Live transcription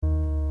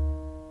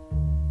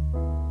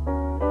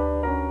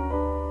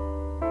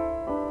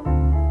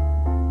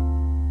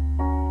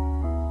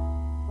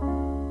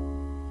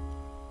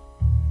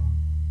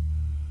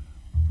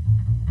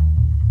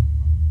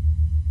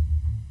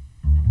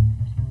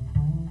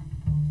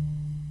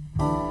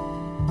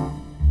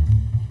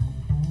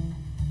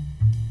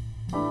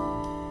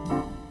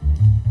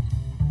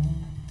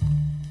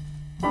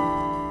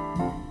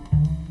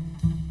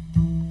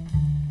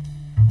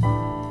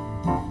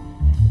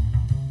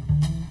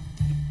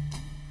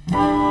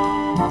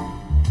Welcome.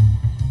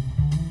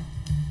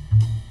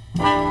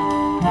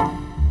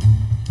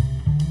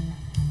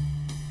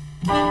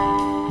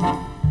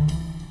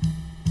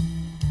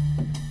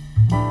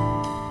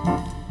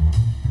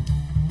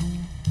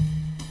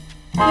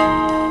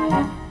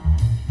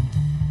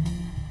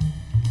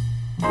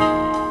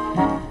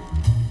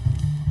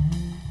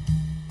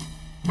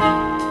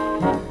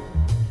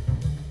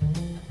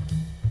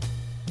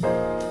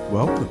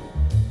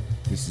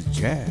 This is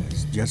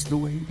Jazz, just the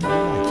way you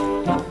like it.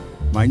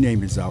 My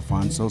name is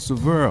Alfonso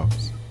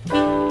Severos.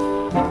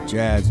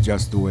 Jazz,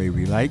 just the way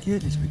we like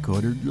it, is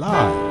recorded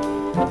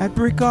live at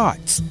Brick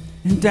Arts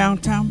in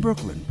downtown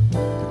Brooklyn,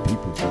 the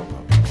People's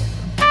Republic.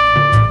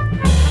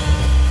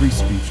 Free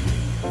speech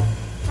radio.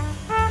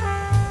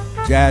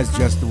 Jazz,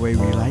 just the way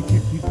we like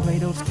it, we play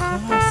those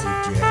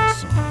classic jazz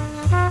songs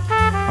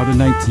of the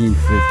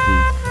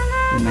 1950s,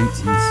 the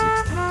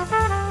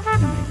 1960s, the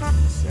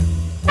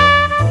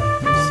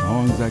 1970s. Those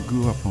songs I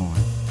grew up on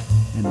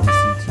and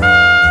listened to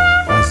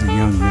as a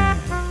young man.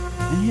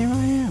 And here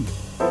I am,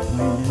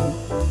 playing them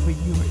for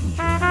your enjoyment.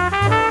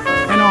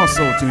 And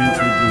also to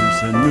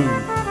introduce a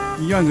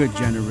new, younger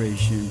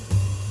generation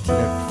to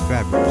that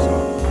fabulous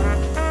art.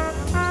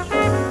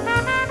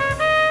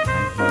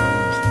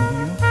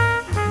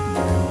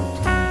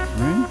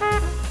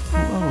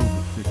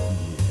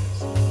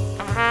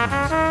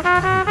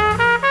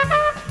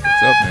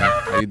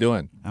 How you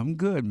doing? I'm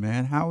good,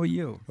 man. How are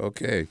you?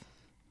 Okay.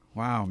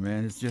 Wow,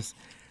 man. It's just,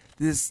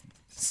 there's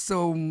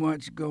so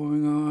much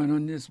going on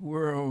in this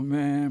world,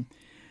 man.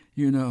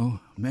 You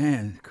know,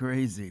 man,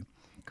 crazy.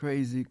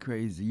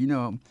 You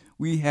know,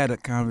 we had a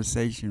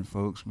conversation,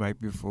 folks, right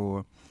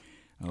before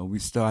we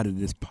started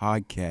this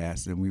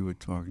podcast, and we were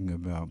talking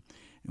about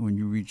when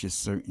you reach a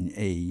certain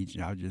age,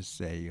 I'll just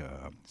say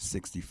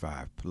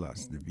 65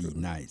 plus to be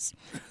nice,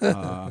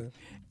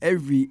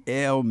 every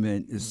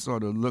ailment is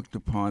sort of looked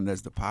upon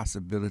as the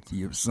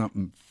possibility of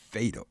something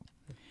fatal.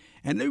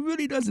 And it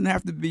really doesn't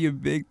have to be a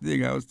big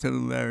thing. I was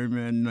telling Larry,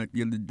 man, like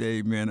the other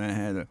day, man, I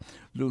had a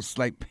little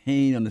slight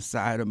pain on the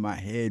side of my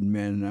head,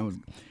 man, and I was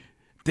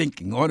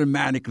thinking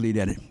automatically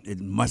that it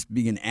must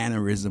be an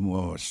aneurysm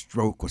or a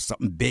stroke or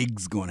something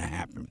big's going to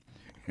happen.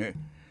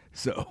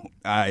 So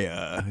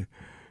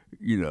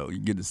you know, you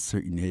get a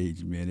certain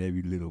age, man,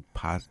 every little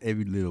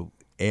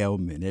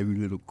ailment, every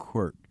little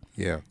quirk.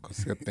 Yeah,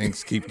 because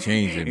things keep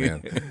changing,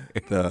 man.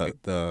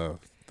 The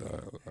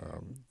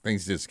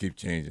things just keep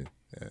changing.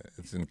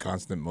 It's in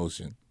constant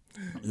motion,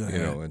 you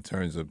know, in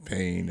terms of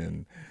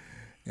pain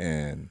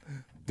and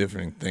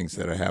different things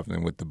that are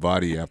happening with the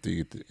body after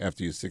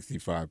you're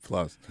 65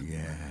 plus.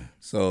 Yeah.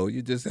 So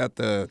you just have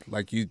to,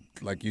 like you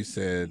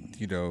said,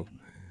 you know,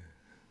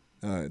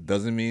 it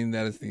doesn't mean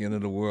that it's the end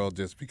of the world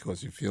just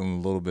because you're feeling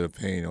a little bit of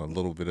pain or a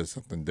little bit of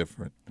something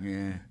different.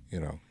 Yeah. You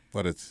know,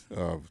 but it's,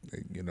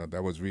 you know,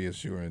 that was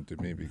reassuring to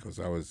me because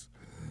I was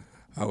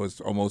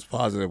almost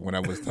positive when I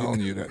was telling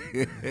you that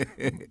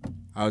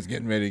I was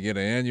getting ready to get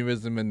an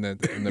aneurysm in the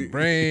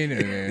brain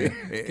and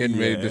getting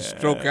ready to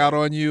stroke out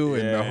on you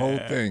and the whole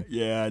thing.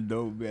 Yeah, I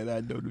know, man.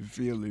 I know the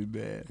feeling,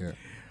 man. Yeah.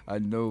 I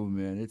know,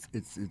 man. It's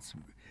you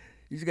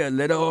just gotta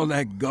let all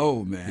that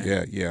go, man.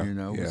 Yeah. You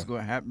know, what's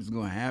gonna happen is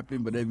gonna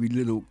happen, but every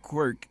little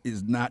quirk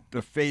is not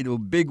the fatal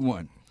big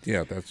one.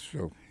 Yeah, that's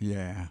true.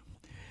 Yeah.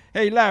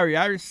 Hey, Larry,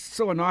 I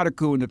saw an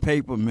article in the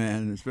paper,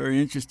 man. It's a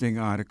very interesting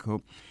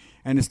article.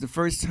 And it's the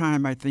first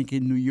time, I think,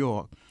 in New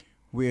York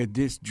where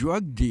this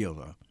drug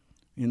dealer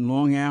in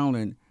Long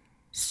Island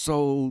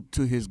sold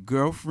to his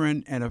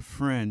girlfriend and a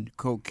friend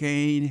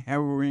cocaine,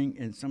 heroin,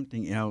 and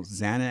something else,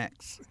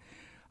 Xanax.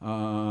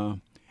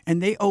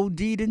 And they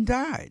OD'd and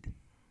died.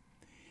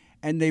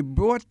 And they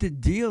brought the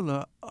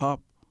dealer up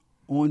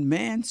on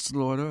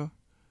manslaughter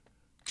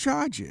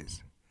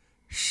charges.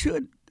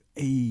 Should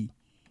a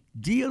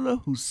dealer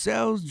who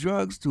sells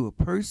drugs to a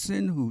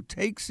person who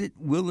takes it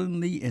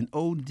willingly and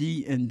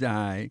OD and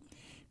die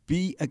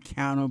be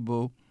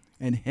accountable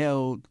and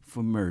held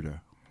for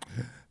murder?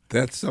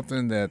 That's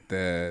something that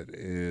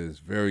is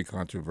very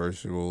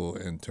controversial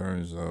in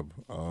terms of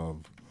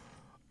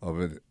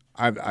it.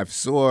 I've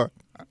seen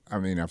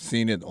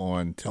it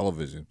on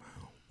television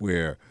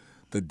where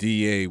the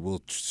DA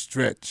will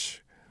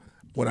stretch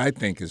what I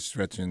think is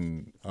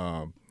stretching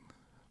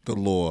the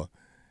law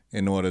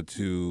in order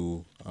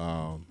to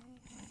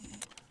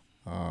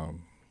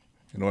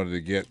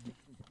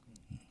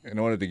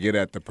get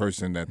at the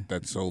person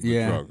that sold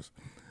the drugs.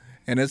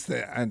 And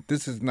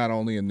this is not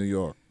only in New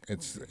York.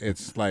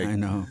 It's like I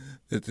know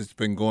it's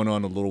been going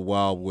on a little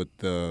while with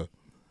the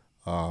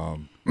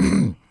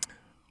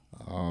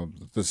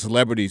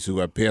celebrities who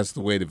have passed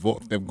away.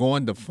 They're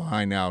going to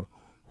find out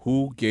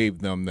who gave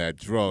them that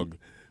drug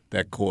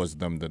that caused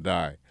them to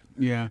die.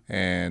 Yeah.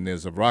 And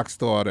there's a rock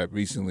star that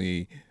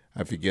recently,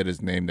 I forget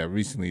his name, that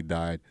recently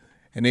died,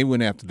 and they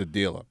went after the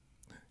dealer.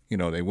 You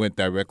know, they went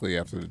directly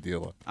after the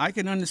dealer. I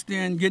can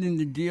understand getting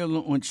the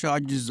dealer on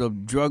charges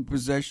of drug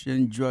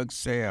possession, drug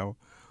sale,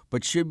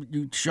 but should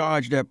you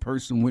charge that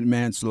person with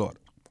manslaughter?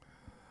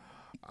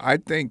 I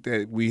think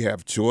that we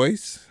have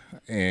choice,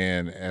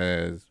 and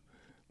as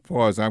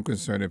far as I'm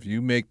concerned, if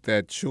you make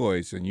that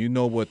choice and you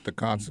know what the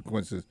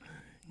consequences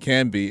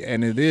can be,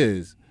 and it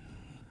is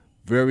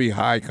very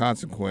high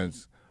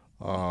consequence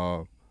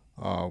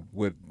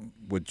with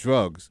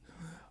drugs,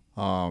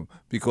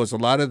 because a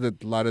lot of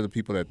the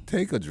people that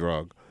take a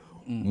drug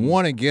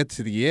want to get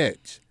to the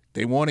edge.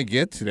 They want to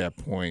get to that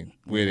point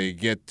where they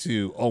get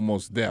to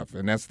almost death,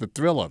 and that's the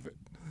thrill of it.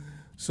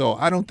 So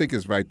I don't think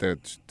it's right to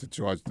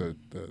charge the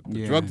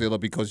drug dealer,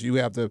 because you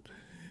have the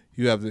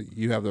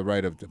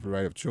right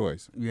of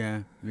choice.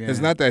 Yeah. It's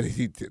not that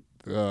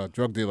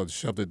drug dealer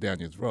shoved it down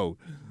your throat,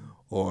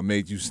 or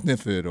made you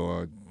sniff it,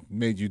 or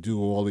made you do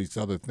all these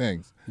other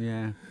things.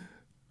 Yeah.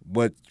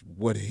 What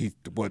he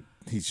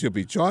should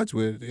be charged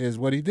with is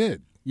what he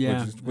did.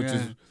 Yeah. Which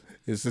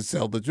is to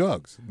sell the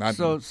drugs. Not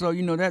So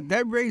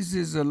that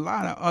raises a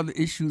lot of other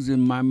issues in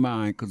my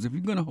mind, because if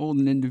you're going to hold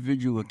an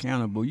individual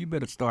accountable, you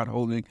better start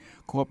holding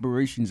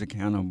corporations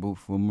accountable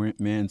for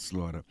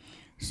manslaughter.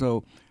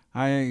 So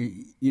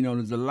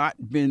there's a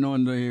lot been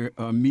on the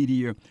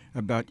media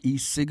about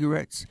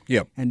e-cigarettes.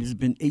 Yep. And there's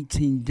been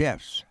 18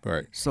 deaths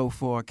Right. so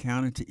far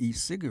accounted to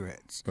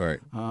e-cigarettes.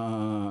 Right.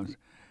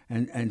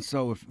 And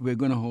so if we're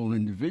going to hold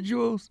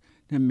individuals,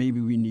 then maybe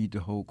we need to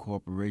hold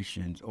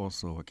corporations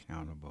also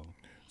accountable.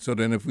 So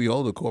then if we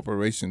hold a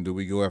corporation, do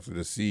we go after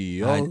the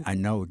CEO? I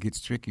know it gets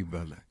tricky,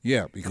 brother.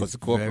 Yeah, because It's the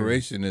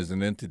corporation is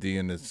an entity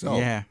in itself.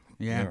 Yeah.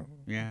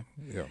 Yeah.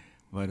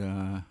 But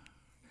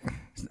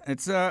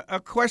it's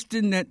a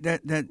question that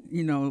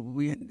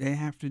they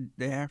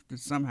have to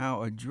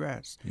somehow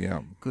address.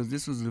 Yeah. Because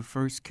this was the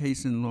first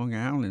case in Long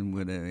Island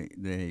where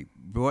they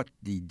brought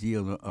the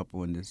dealer up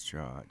on this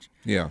charge.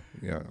 Yeah.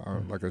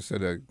 Like I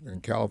said,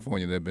 in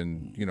California, they've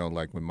been,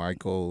 like with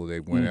Michael, they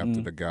went after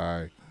the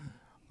guy.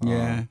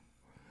 Yeah.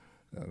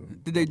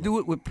 Did they do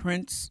it with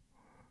Prince?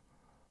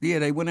 Yeah,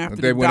 they went after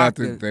They the went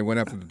doctor. They went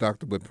after the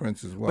doctor with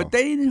Prince as well. But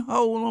they didn't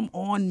hold him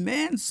on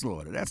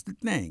manslaughter. That's the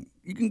thing.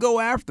 You can go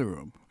after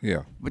him,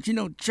 Yeah. but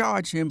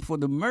charge him for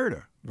the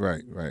murder.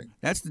 Right.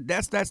 That's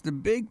the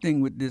big thing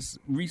with this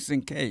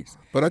recent case.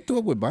 But I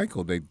thought with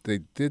Michael, they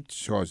did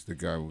charge the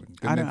guy.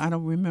 I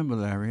don't remember,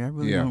 Larry. I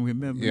really don't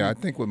remember. Yeah, I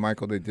think with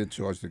Michael, they did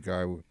charge the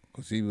guy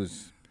because he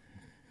was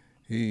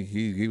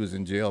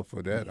in jail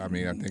for that. I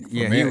mean, I think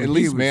for at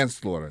least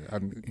manslaughter.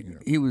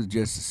 He was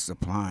just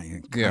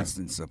supplying,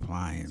 constant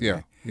supplying.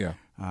 Yeah. Yeah.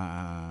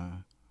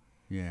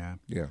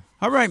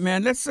 All right,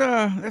 man. Let's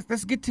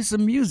get to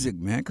some music,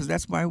 man, because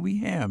that's why we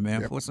here,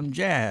 man, for some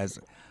jazz.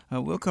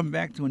 We'll come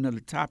back to another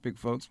topic,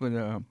 folks, but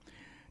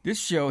this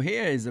show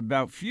here is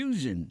about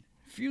fusion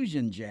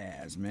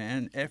jazz,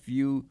 man.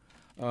 Fusion,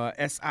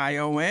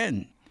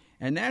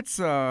 and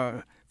that's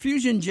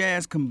fusion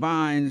jazz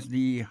combines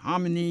the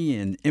harmony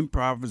and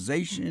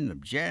improvisation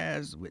of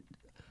jazz with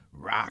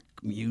rock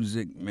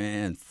music,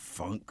 man,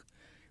 funk,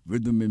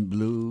 rhythm and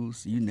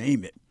blues, you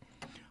name it.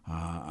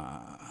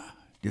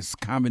 This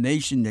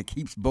combination that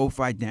keeps both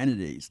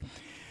identities.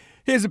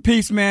 Here's a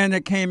piece, man,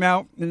 that came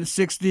out in the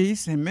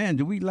 60s. And, man,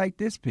 do we like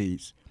this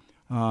piece?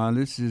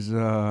 This is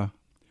from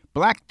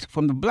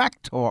the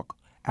Black Talk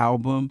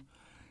album.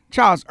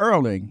 Charles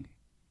Earling,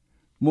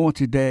 More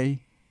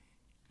Today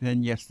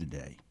Than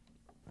Yesterday.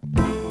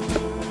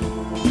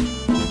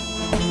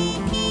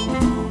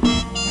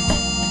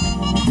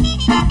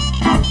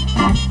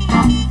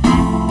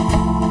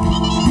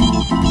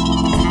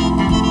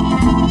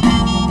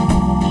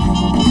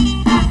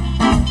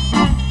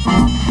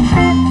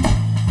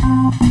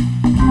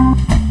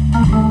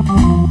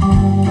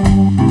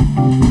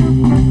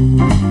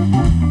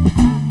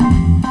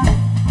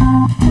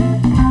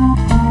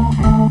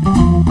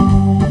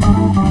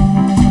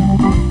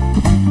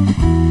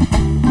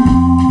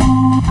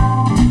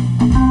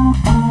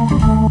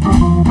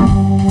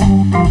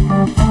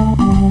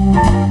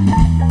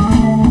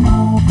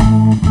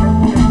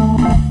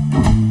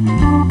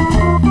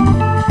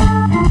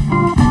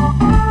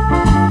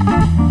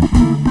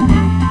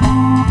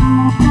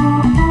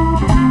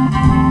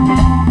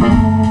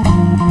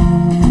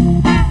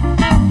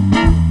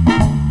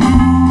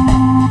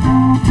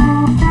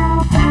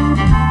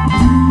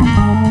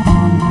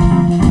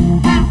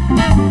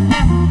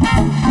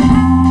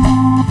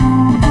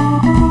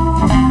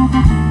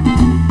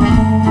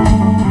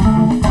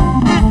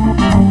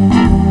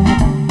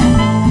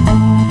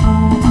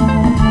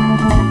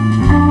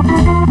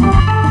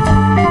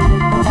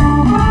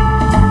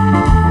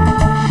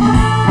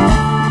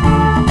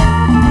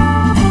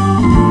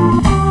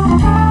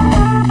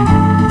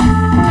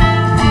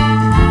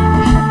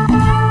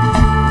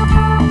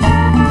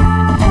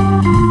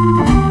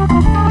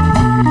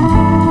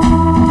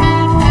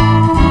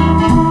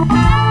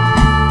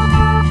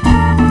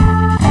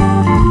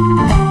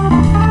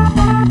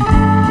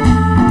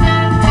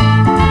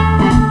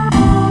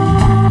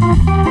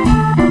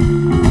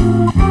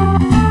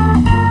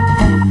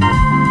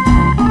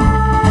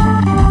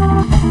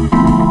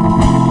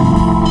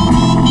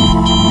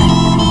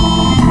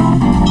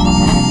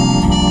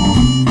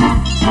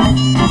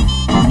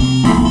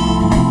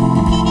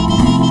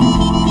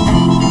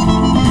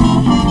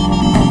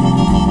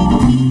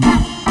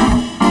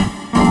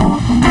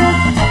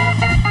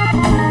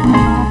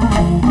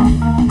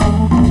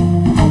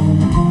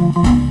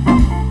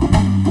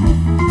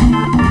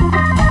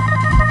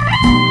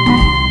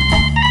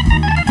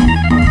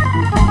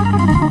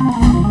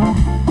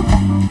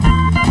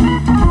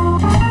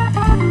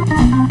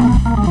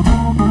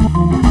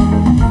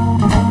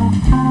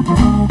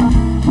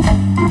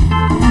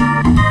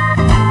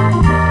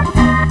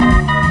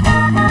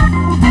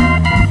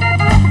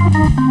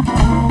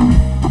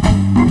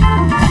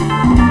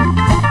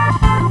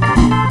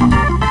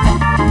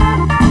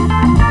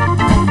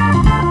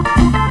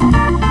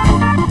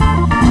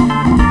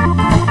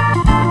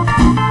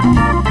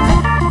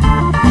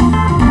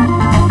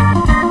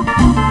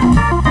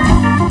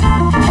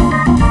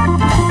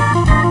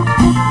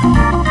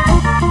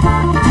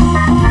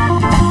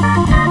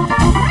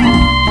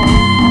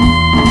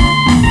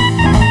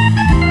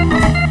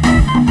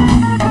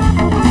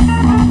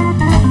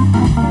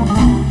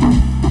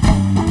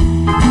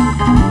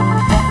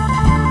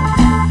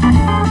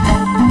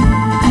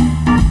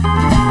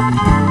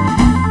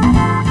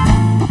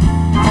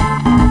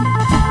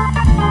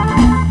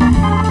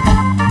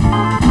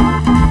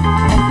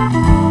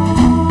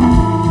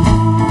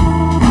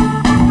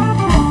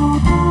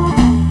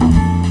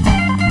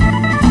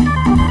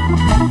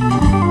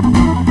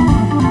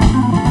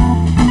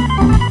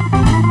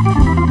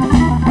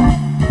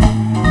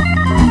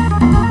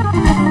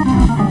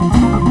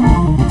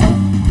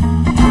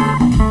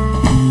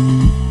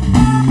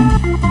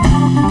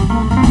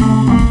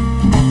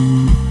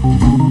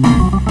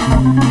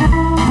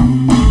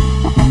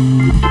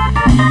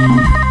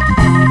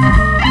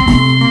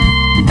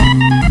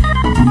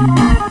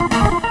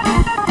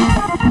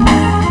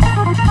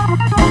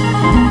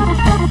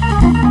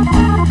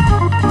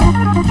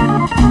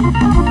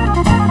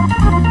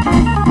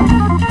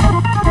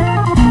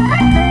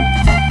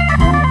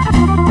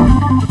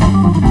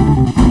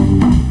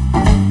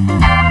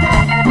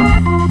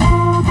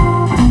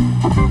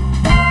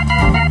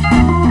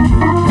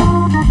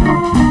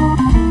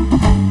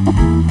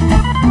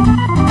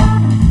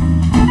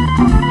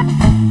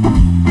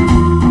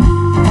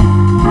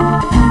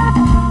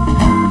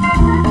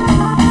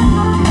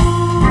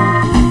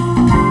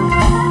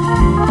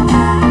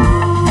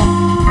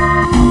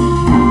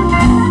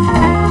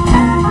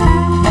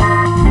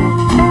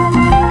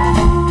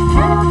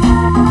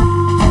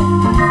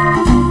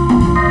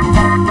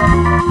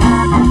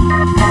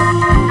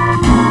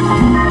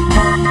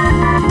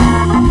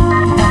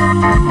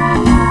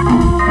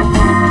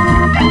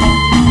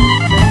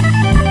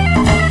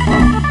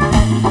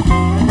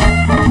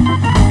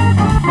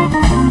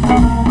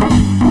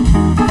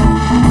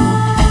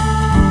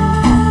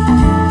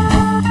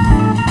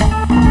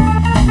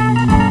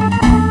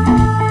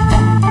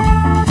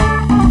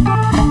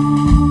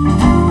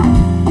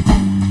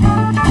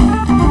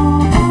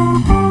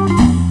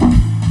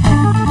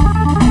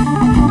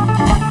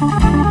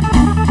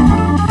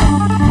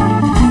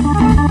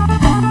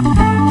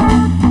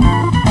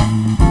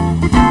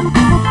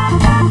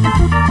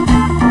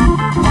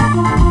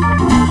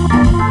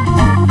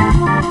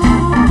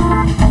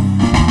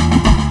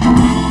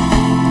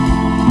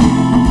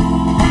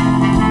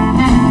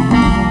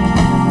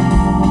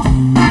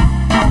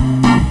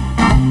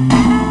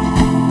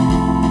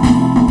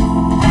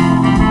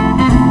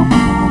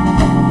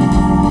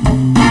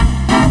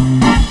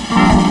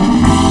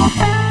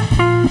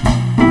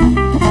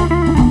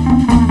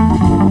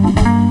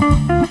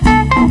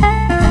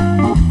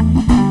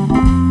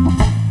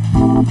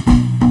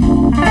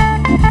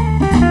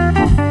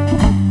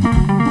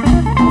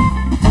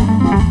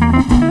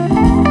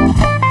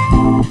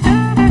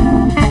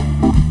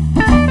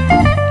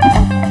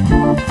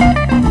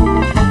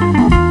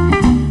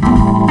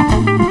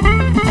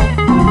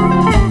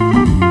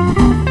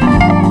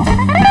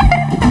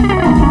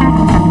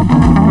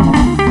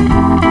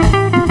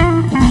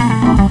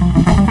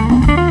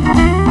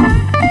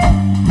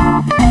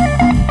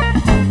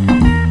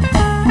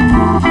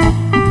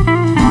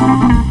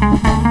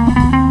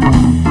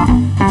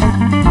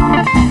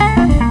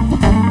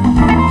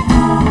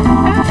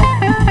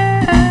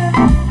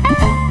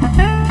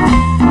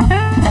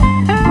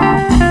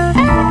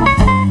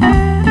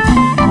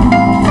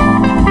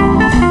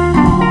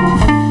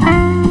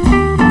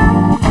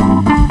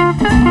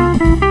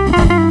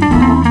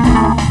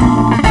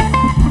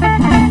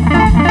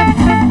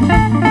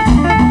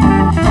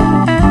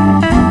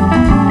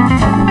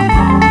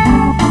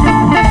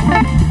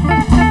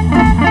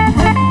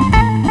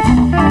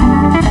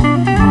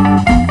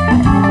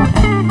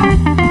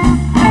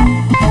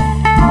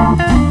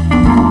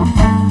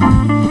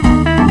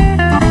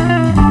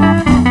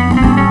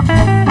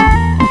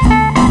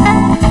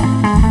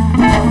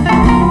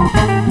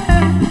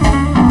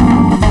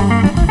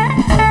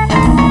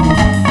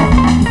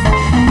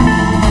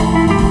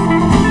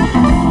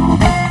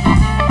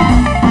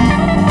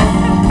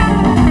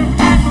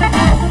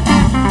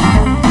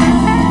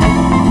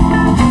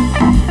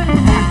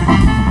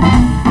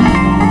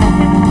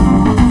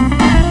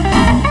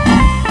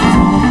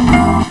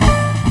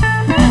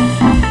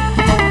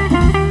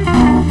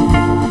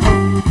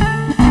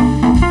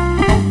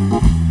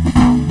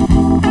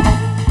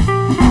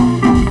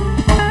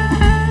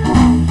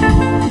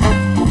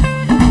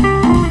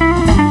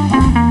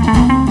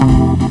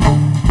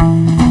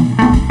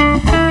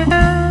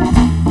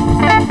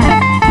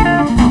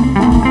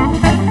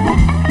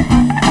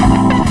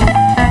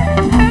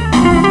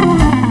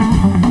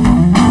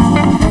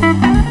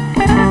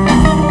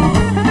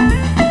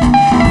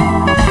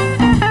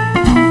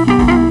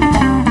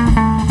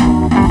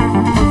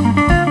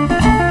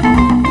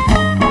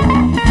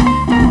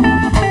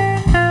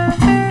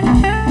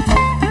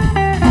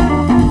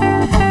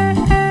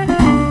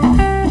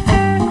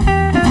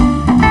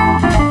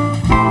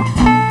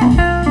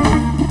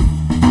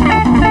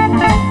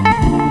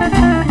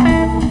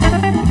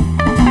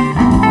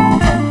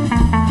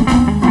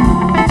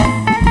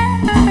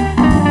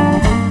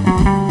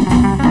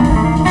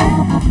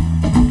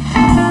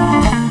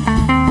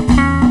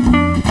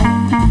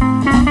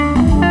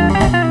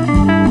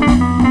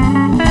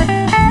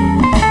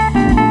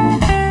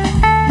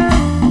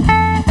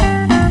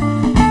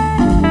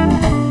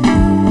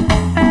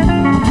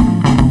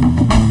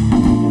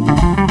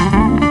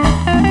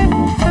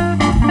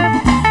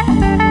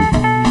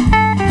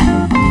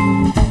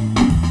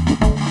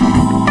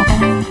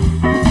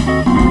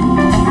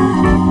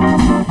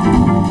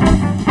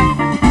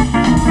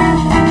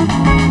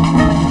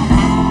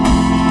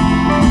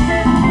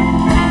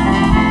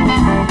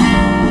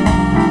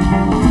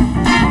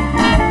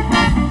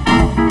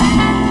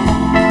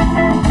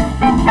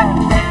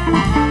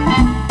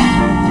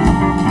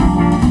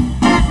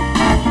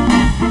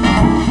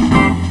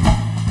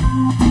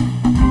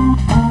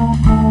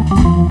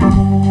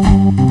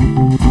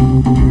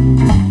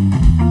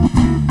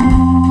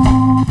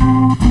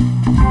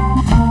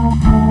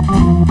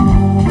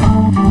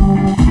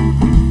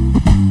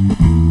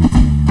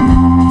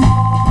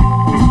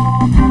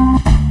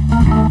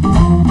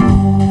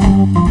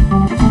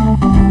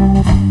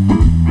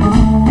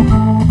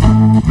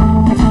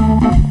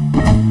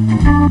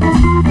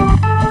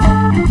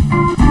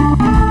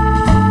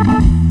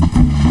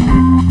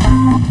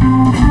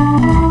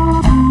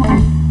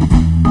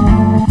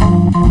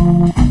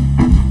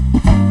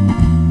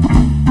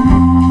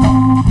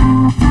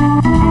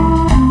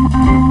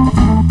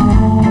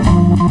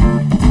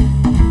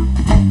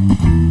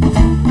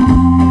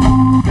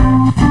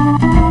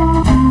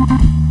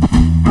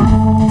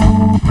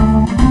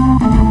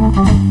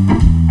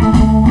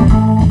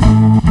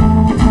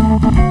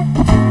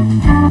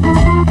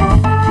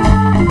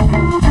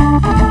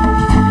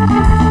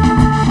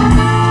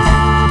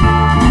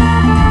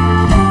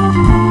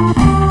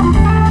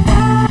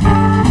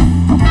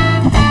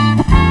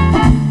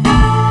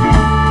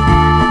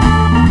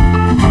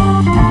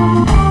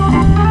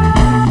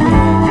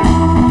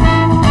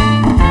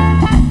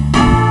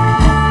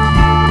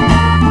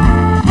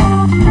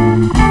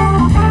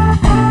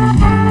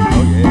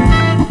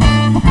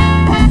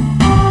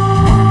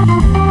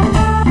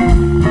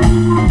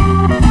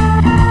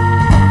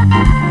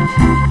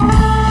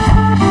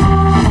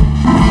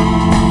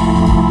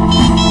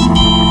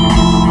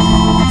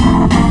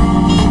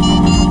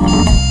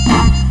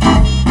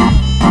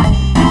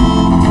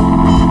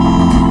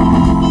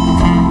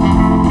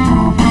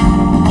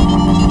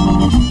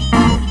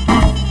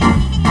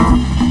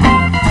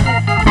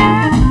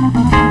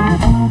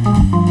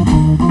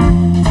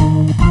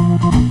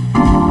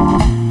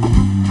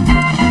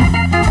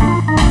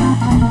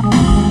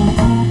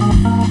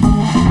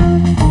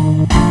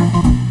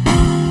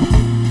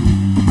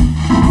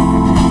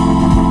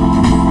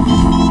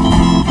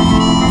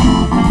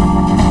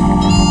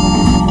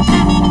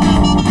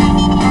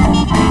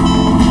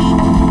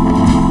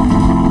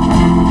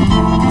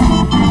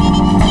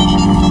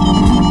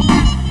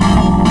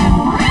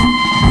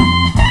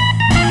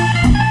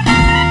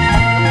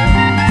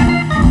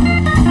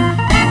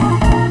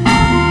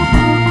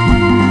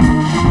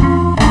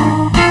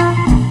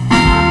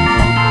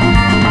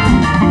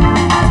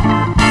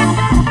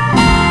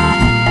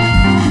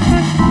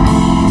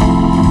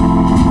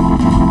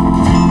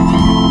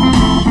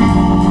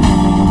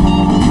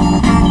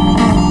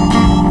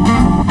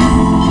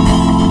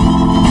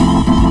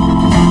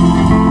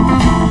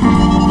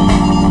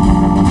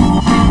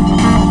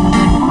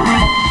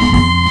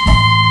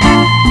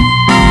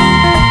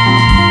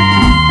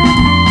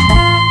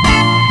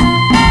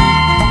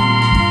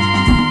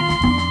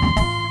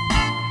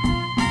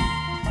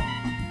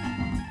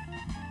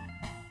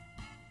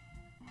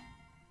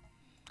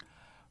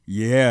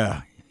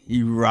 Yeah,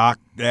 he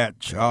rocked that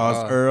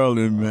Charles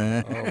Early,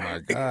 man. Oh my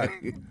God.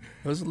 There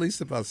was at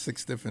least about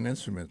 6 different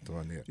instruments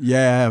on there.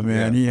 Yeah,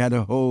 man. Yeah. He had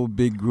a whole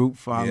big group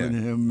following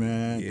him,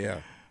 man.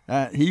 Yeah.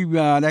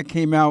 That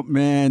came out,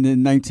 man,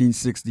 in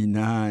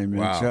 1969, man.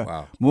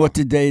 Wow. More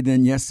Today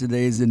Than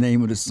Yesterday is the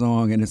name of the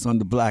song, and it's on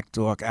the Black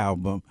Talk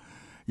album.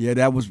 Yeah,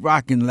 that was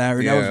rocking,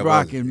 Larry. Yeah, that was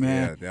rocking,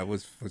 man. Yeah, that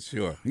was for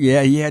sure.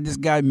 Yeah, he had this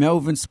guy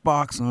Melvin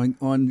Sparks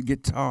on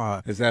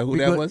guitar. Is that who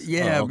that was?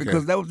 Yeah, Oh, okay.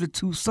 because that was the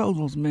two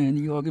solos, man.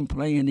 The organ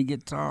playing the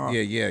guitar.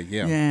 Yeah.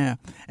 Yeah,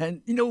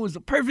 and it was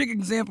a perfect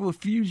example of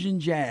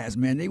fusion jazz,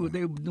 man. They were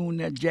doing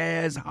that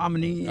jazz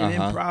harmony and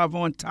improv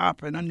on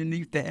top, and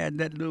underneath they had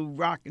that little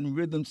rock and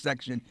rhythm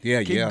section.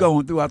 Keep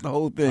going throughout the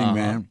whole thing,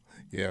 man.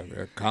 Yeah,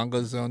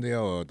 congas on there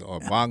or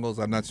bongos.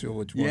 I'm not sure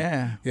which one.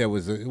 Yeah, it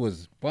was a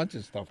bunch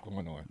of stuff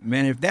going on.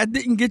 Man, if that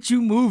didn't get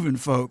you moving,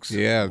 folks,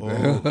 we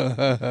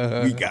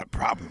got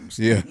problems.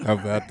 Yeah, how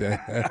about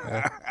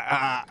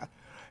that?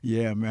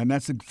 Yeah, man,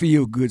 that's a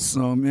feel-good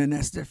song, man.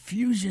 That's the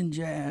fusion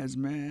jazz,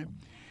 man.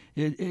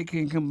 It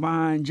can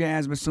combine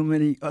jazz with so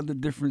many other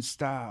different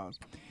styles.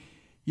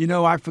 You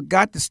know, I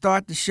forgot to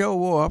start the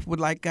show off with,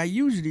 like I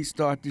usually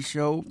start the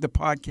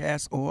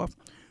podcast off,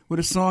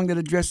 with a song that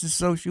addresses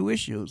social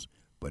issues.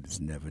 But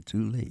it's never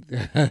too late.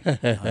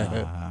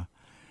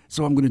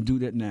 So I'm going to do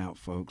that now,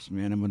 folks,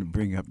 man. I'm going to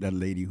bring up that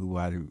lady who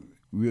I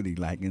really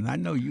like, and I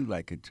know you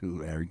like her too,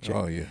 Larry.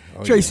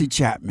 Tracy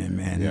Chapman,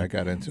 man. Yeah, I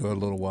got into her a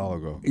little while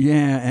ago.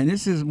 Yeah, and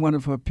this is one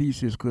of her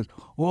pieces, because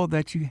all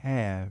that you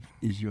have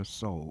is your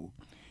soul.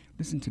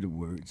 Listen to the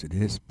words of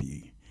this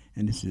piece,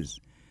 and this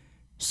is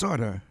sort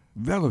of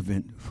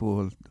relevant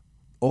for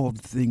all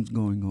the things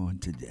going on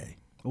today.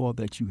 All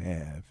that you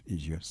have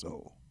is your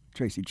soul.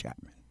 Tracy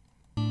Chapman.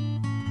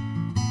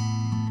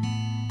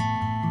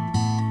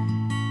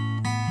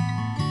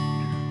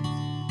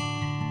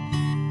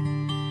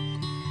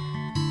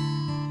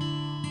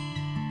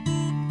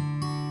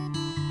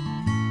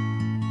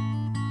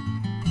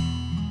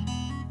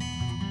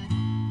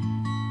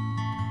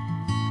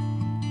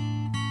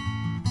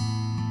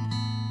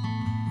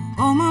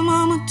 Oh, my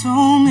mama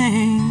told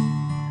me,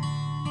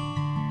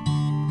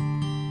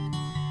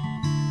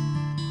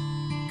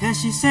 'cause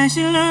she said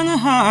she learned the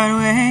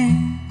hard way.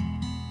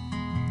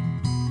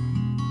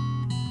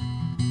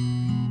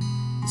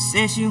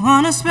 Say she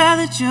wanna spare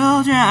the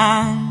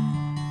children.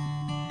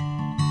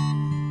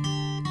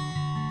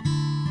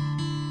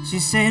 She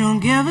say don't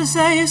give us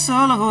your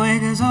soul away,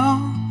 'cause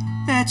all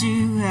that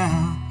you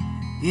have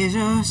is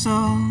your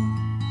soul.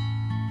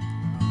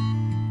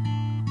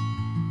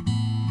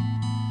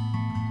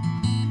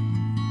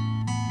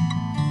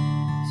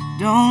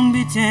 Don't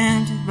be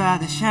tempted by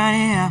the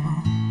shiny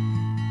apple.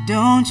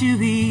 Don't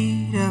you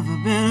eat of a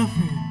bitter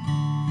fruit.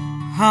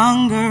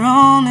 Hunger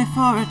only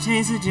for a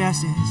taste of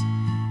justice.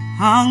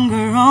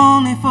 Hunger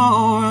only for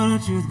a world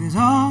of truth. 'Cause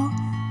all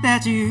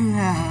that you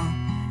have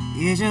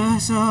is your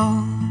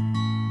soul.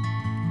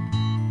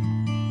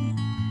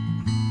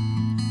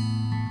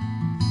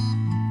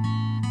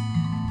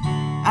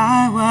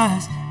 I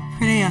was a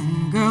pretty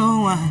young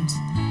girl once.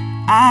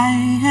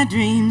 I had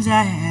dreams,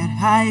 I had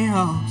high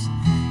hopes.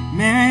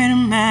 Married a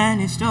man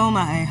who stole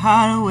my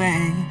heart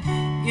away.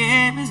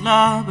 Gave his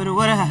love, but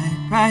what a high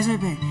price to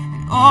pay.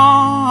 And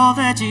all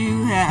that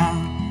you have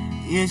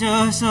is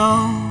your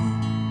soul.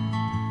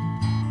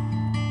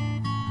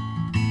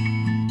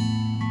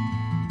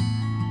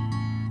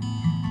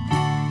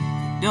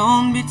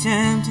 Don't be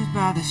tempted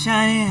by the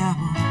shiny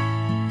apple.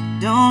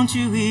 Don't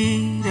you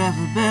eat of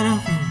a bitter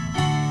fruit.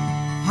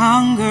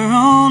 Hunger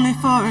only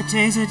for a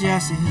taste of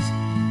justice.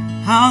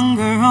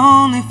 Hunger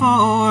only for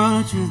a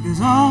world of truth.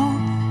 'Cause all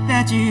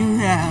that you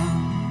have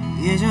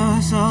is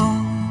your soul.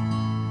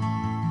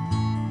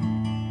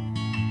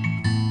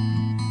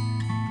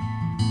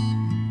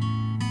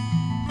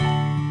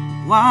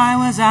 Why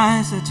was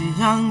I such a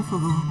young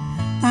fool?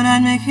 Thought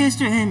I'd make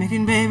history,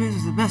 making babies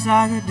was the best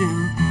I could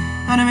do.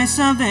 Thought I made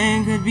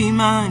something could be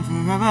mine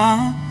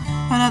forever.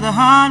 Another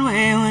hard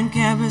way, one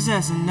can't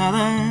possess another.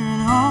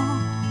 And all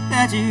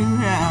that you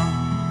have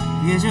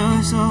is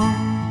your soul.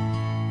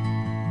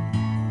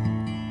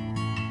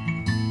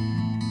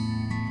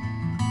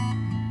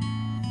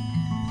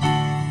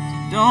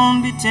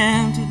 Don't be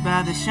tempted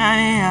by the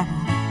shiny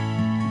apple.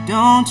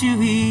 Don't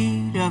you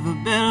eat of a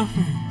bitter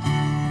fruit.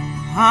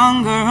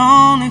 Hunger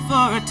only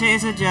for a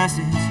taste of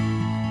justice.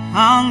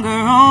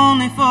 Hunger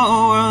only for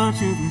a world of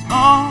truth. 'Cause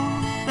all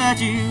that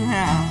you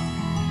have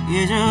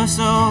is your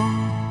soul.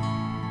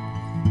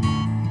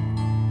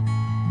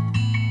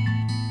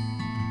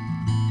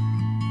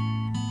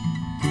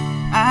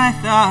 I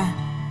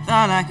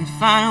thought I could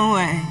find a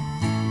way.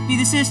 Be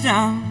the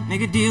system,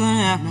 make a deal and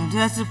have no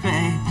debts to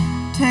pay.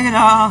 Take it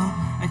all,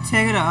 I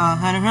take it all,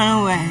 and I run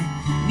away.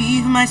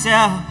 Be for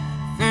myself,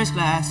 first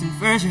class and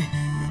first rate.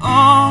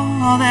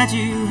 All that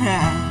you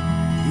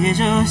have is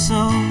your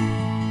soul.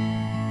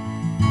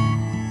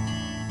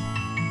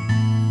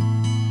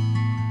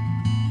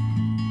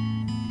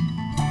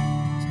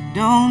 So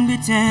don't be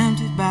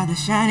tempted by the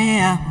shiny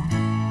apple.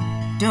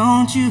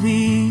 Don't you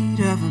eat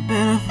of a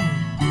bitter fruit.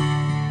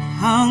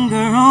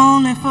 Hunger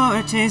only for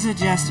a taste of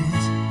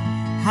justice.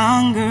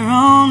 Hunger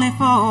only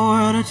for a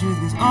world of truth.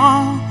 'Cause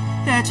all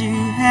that you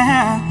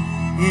have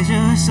is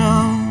your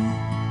soul.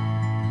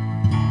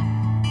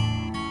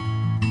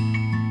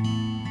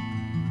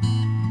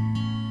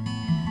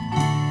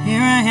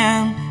 Here I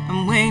am,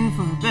 I'm waiting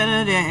for a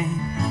better day.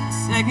 A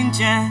second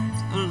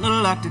chance, a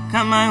little luck to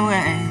come my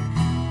way.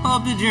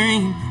 Hope to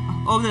dream,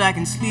 I hope that I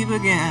can sleep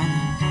again.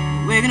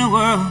 Awake in a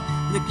world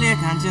with a clear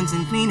conscience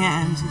and clean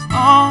hands. 'Cause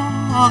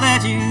all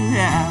that you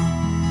have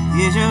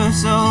is your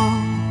soul.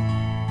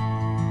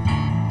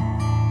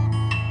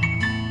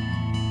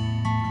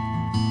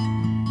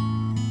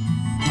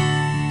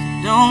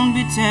 Don't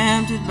be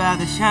tempted by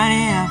the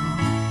shiny apple.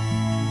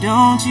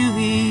 Don't you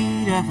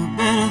eat of a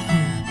bitter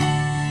fruit.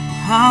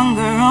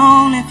 Hunger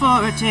only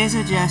for a taste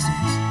of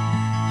justice.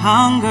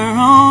 Hunger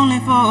only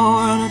for a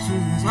world of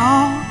truth. 'Cause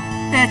all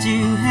that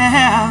you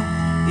have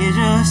is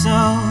your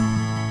soul.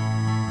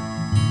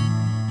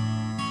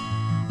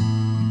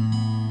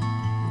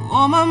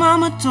 Oh, my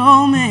mama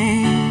told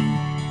me,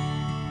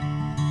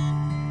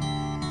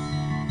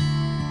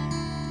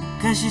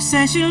 'cause she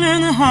said she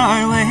learned the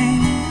hard way.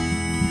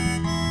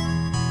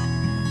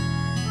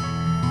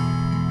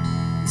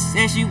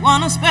 Say she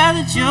wanna spare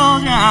the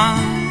children.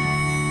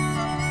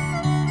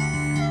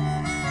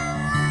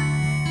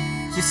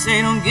 She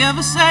say don't give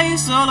a say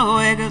soul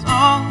away. 'Cause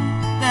all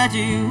that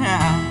you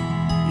have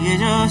is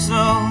your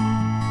soul.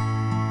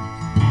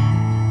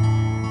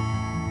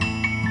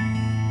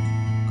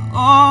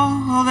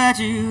 All that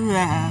you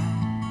have.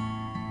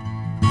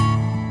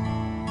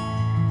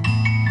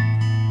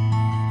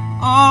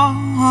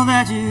 All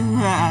that you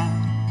have.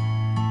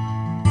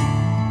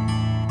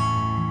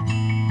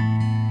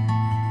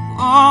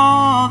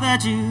 All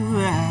that you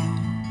have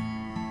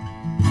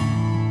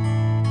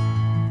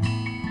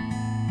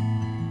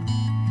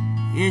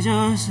is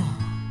your soul.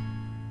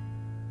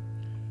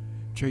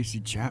 Tracy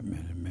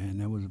Chapman, man,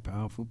 that was a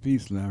powerful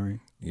piece, Larry.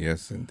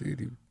 Yes,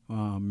 indeed.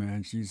 Oh,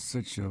 man, she's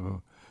such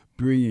a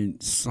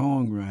brilliant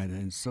songwriter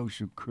and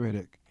social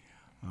critic.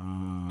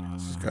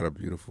 She's got a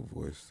beautiful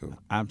voice, too.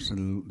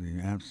 Absolutely,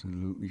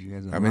 absolutely. She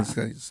has a I mean, lot.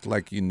 it's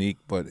like unique,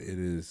 but it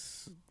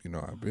is,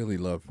 I really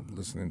love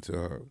listening to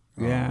her.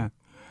 Yeah,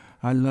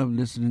 I love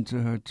listening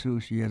to her, too.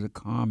 She has a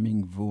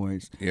calming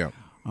voice. Yeah.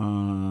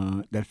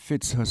 That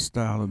fits her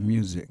style of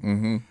music.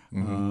 Or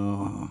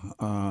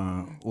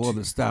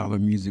the style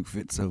of music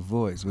fits her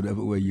voice,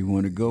 whatever way you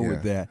want to go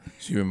with that.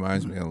 She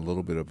reminds me a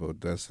little bit of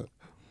Odessa.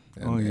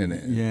 And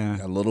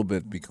a little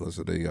bit because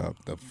of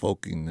the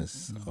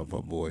folkiness of her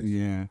voice.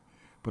 Yeah.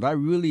 But I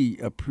really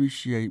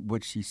appreciate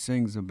what she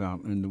sings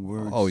about in the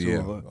words of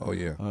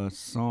her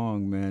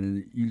song, man.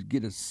 And you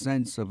get a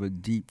sense of a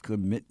deep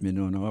commitment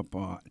on her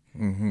part.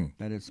 Mm-hmm.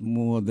 That it's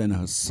more than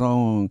her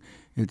song.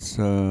 It's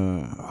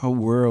her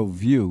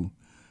worldview,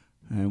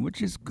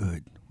 which is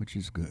good,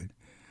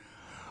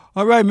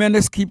 All right, man,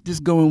 let's keep this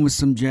going with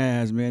some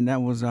jazz, man.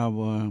 That was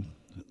our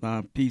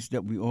piece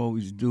that we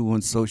always do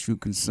on social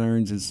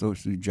concerns and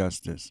social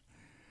justice.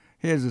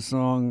 Here's a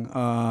song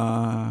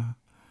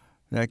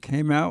that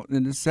came out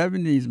in the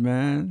 70s,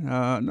 man.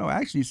 No,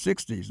 actually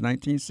 60s,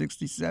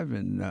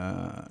 1967.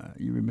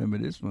 You remember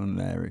this one,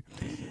 Larry.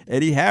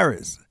 Eddie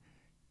Harris.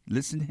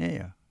 Listen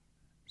here.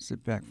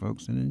 Sit back,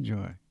 folks, and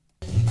enjoy.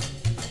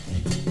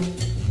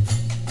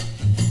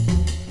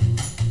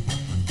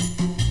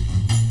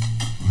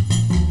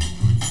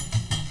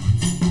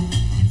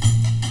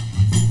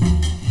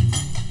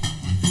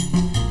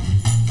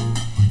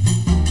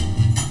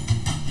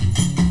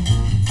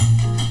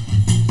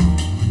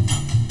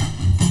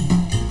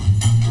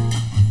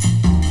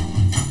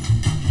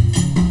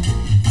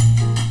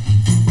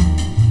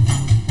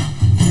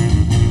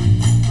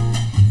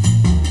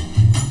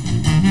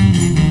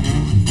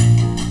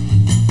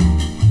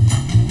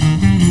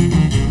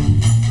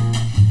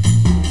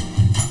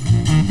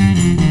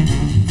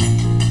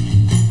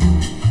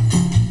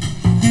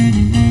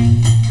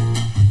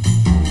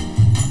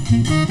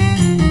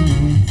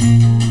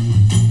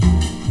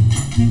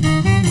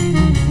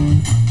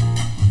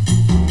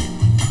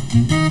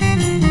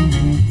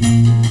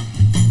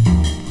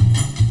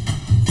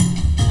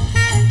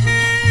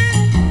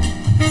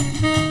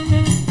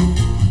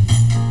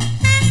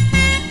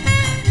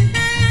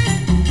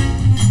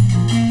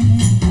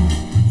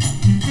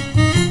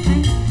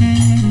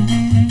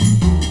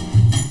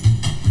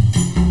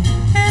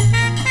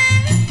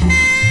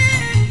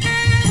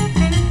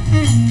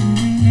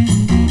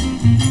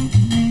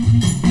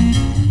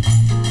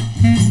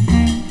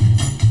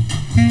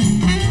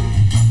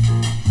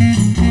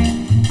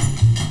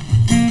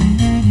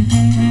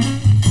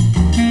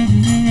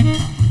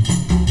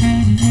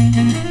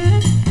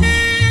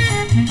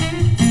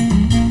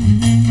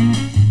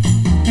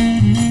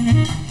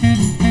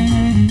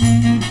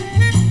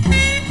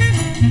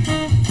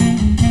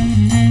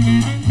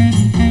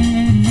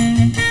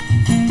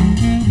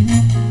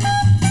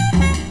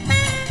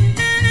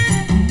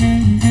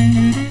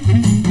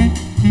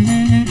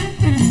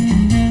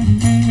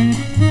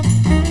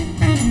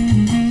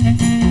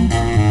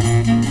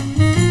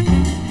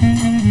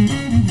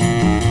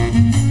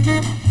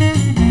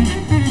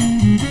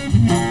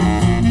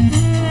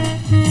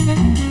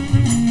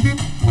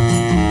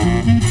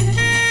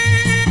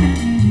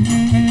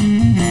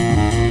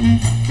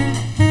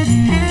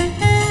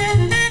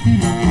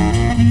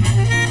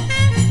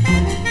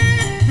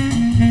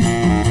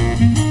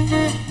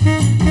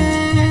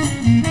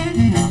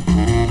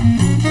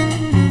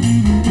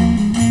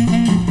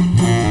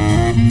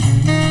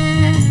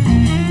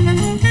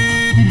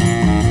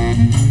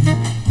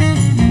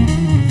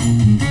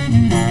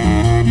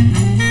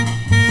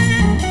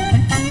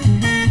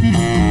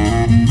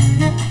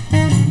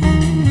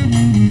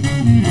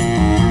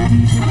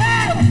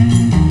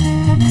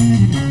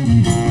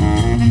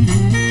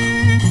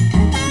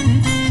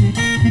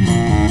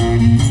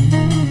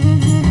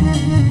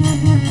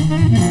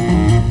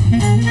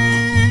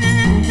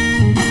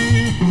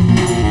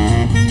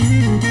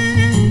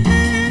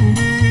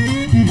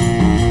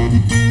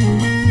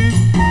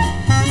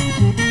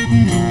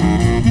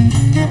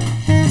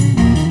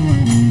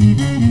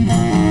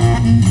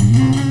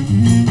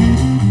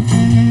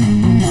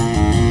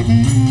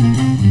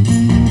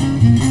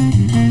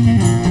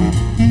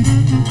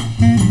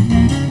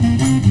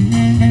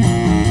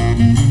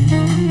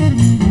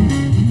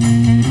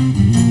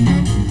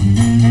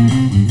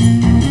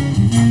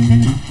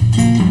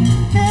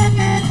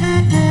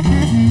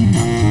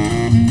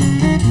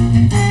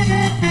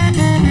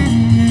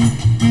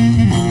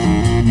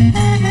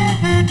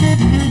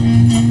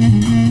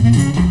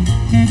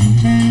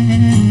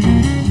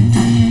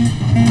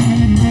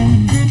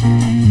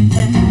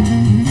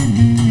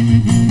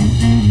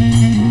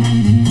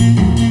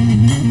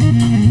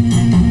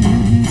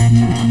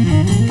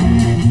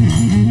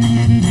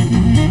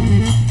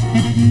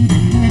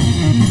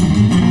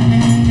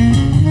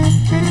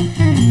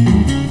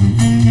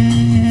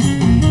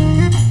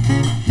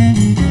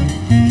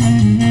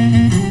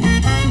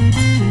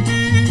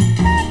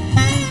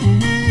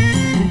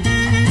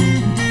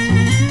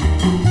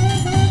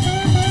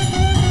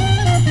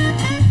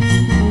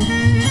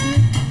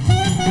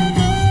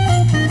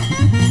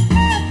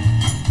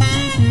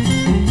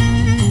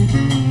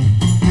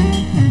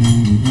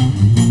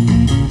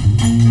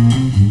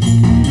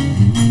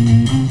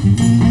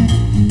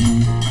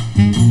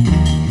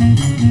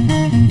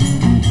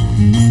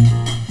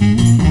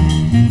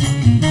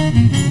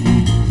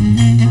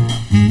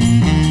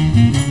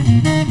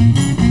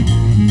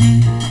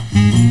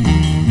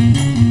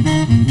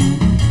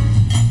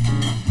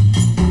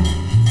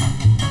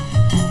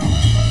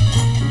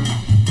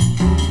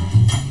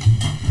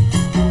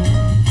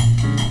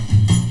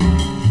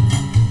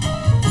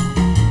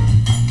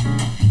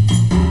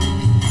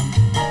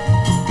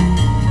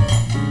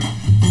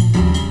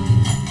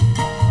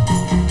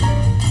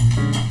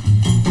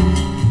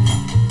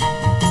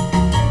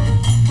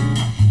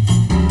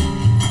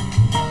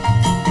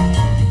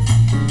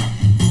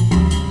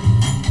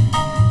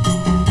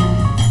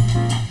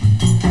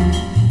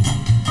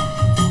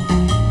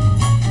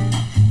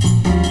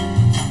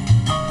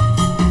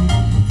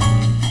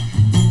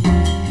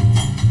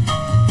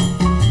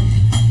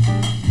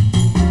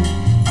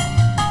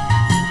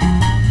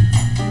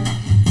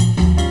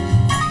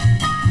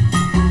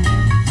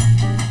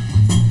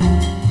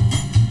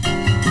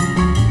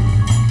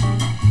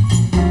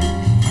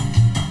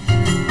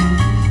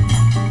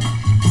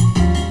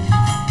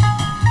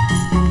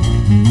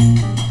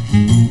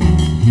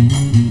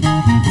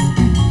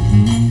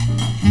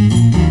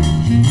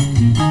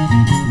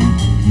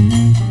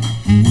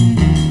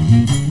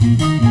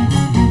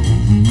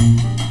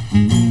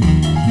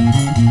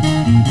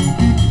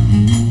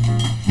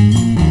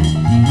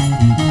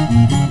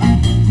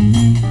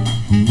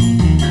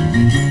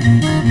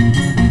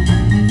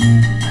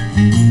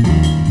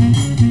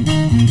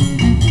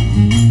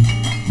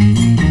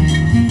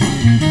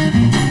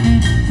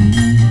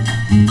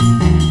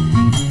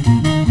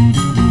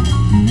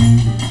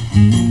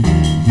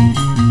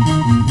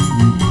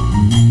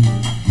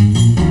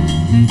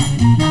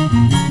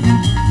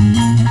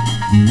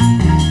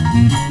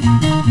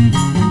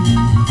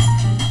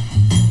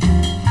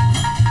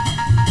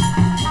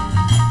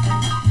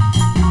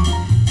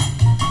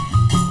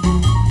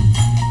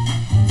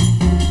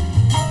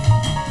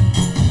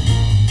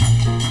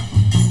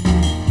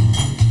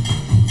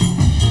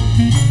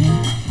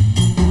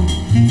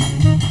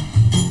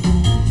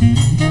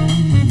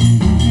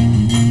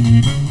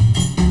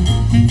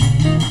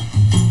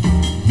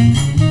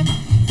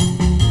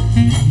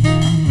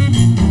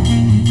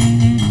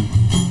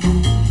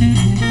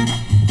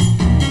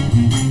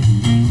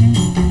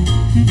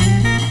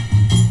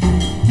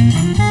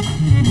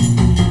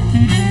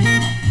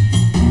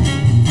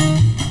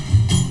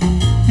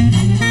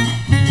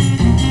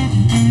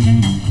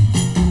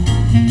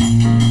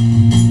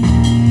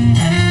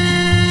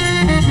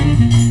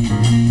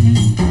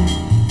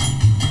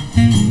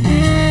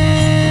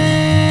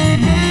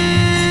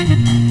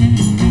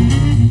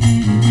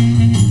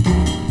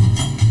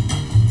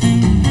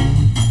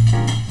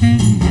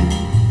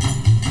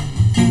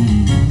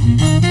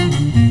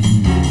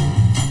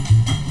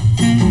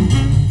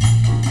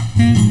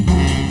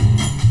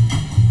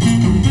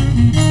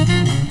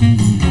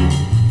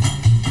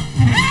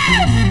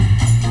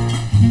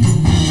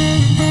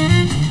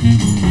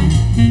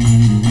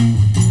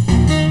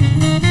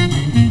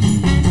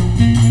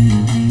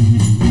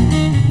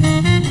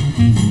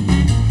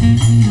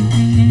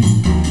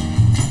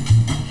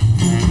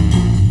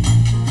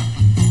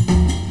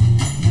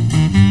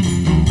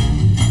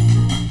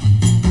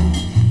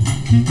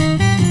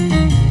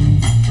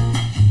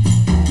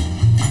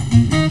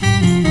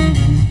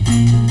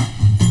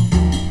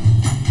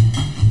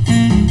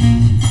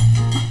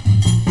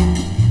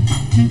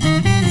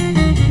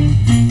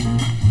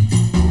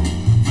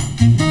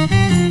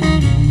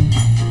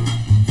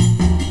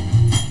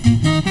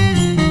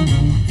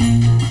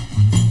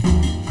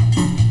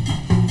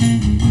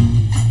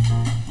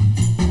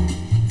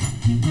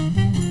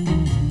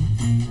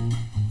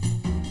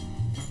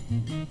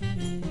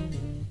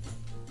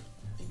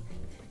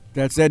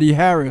 That's Eddie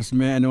Harris,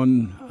 man,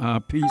 on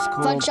a piece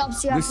called What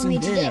jobs do you have for me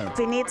Listen today? Here,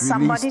 We need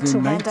somebody released to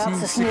in hand out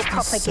this new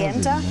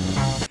 1967, propaganda.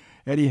 man.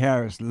 Eddie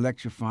Harris,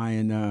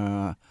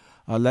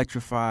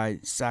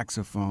 electrified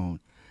saxophone.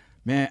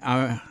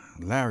 Man,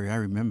 Larry, I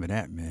remember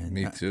that, man.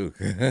 Me too.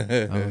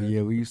 Oh,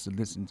 yeah, we used to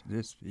listen to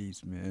this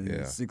piece, man, in the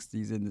Yeah.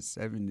 60s and the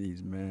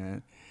 70s,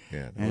 man.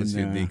 Yeah, that was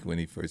And, unique when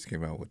he first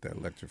came out with that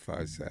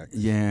electrified sax.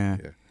 Yeah.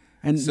 Yeah.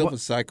 And Silver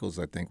what- Cycles,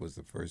 I think, was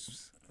the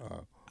first.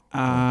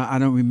 I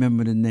don't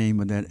remember the name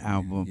of that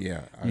album.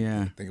 Yeah,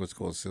 Yeah. I think it was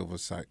called Silver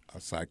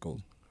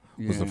Cycles.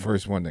 Was the Yeah.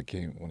 first one that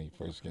came when he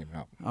first came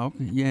out.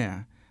 Okay,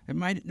 yeah. It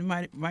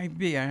might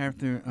be. I have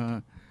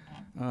to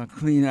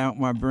clean out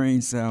my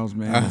brain cells,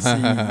 man, and see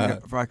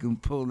if I can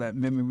pull that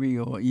memory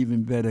or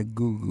even better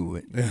Google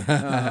it.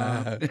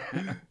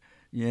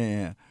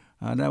 Yeah.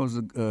 That was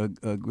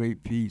a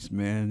great piece,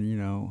 man. You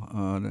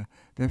know,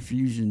 that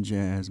fusion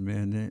jazz,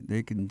 man.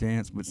 They can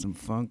dance with some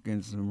funk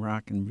and some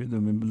rock and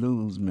rhythm and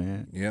blues,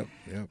 man. Yep.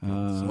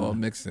 It's all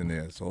mixed in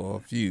there. It's all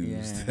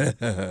fused.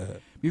 Yeah.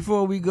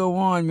 Before we go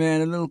on, man,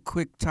 a little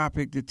quick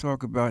topic to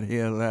talk about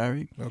here,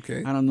 Larry.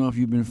 Okay. I don't know if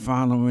you've been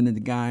following the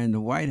guy in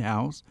the White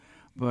House,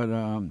 but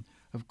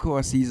of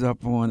course he's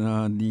up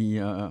on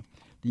the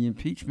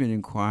impeachment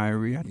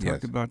inquiry. I talked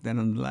Yes. about that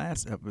on the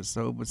last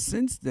episode. But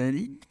since then,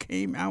 he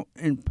came out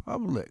in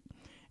public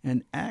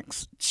and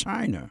asked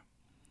China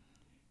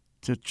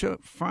to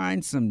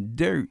find some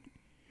dirt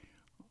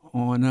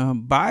on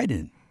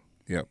Biden.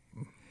 Yep.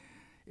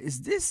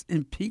 Is this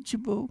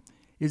impeachable?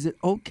 Is it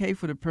okay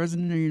for the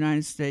President of the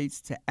United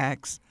States to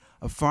ask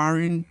a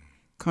foreign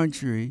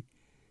country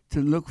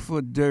to look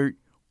for dirt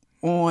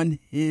on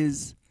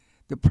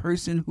the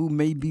person who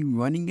may be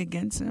running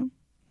against him?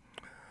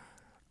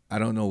 I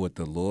don't know what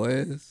the law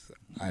is.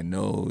 I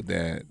know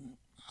that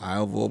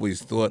I've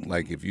always thought,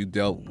 like, if you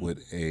dealt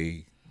with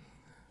an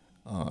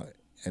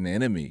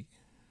enemy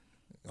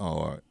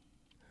or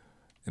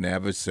an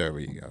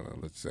adversary,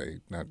 let's say,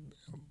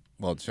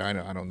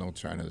 China, I don't know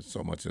China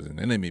so much as an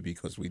enemy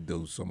because we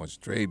do so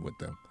much trade with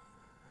them.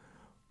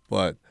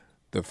 But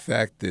the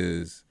fact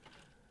is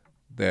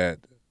that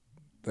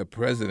the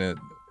president,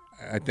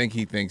 I think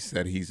he thinks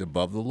that he's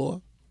above the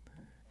law.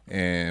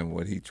 And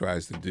what he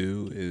tries to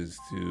do is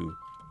to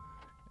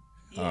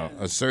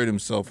assert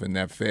himself in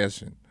that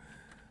fashion,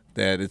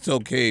 that it's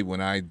okay when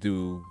I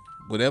do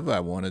whatever I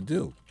want to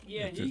do.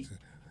 Yeah,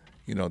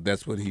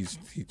 That's what he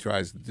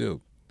tries to do.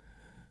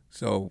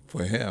 So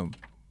for him,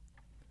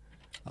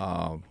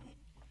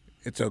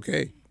 it's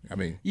okay. I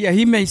mean, Yeah,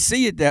 he may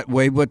see it that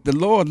way, but the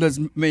law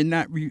may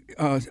not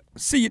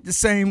see it the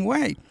same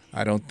way.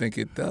 I don't think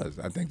it does.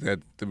 I think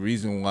that the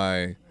reason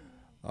why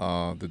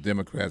the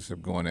Democrats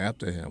have gone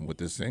after him with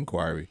this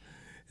inquiry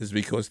is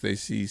because they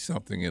see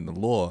something in the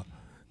law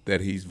that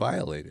he's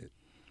violated.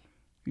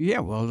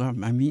 Yeah, well,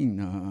 I mean,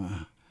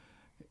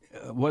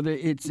 whether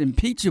it's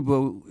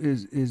impeachable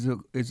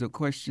is a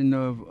question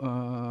of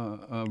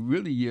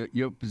really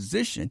your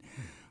position,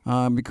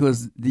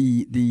 because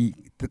the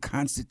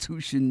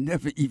Constitution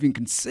never even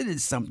considered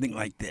something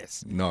like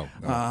this. No.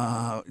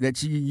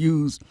 That you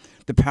use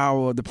the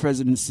power of the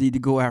presidency to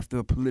go after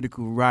a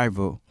political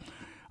rival.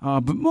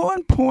 But more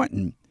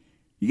important,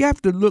 you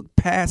have to look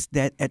past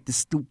that at the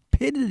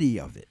stupidity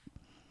of it.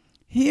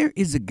 Here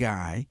is a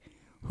guy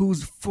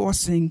who's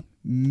forcing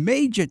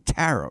major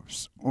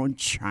tariffs on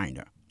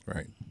China.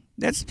 Right.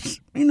 That's,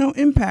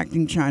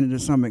 impacting China to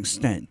some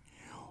extent.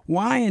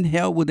 Why in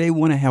hell would they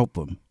want to help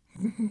him?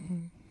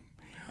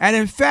 And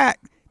in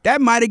fact,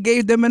 that might have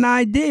gave them an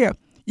idea,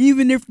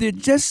 even if they're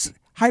just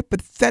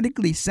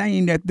hypothetically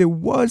saying that there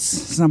was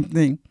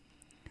something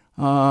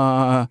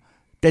that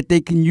they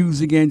can use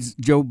against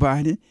Joe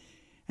Biden.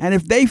 And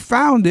if they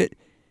found it,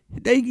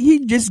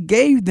 he just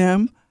gave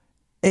them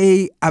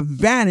a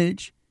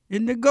advantage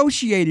in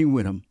negotiating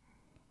with him.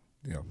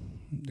 Yeah.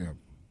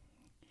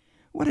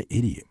 What an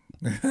idiot.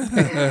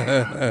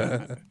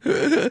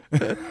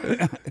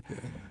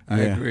 I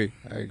agree.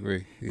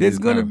 There's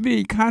going to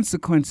be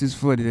consequences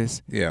for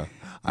this. Yeah.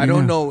 I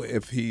don't know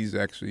if he's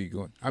actually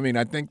going. I mean,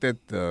 I think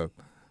that the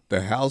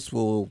House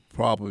will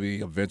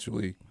probably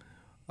eventually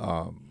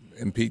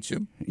impeach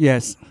him.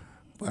 Yes.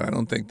 But I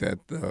don't think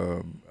that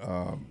the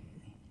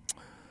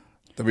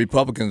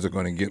Republicans are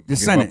going to give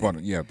Senate. up on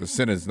it. Yeah, the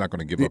Senate is not going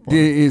to give up on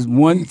There it. is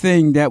one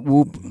thing that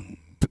will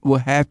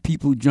have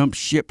people jump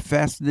ship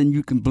faster than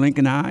you can blink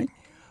an eye: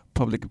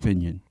 public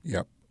opinion.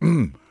 Yep.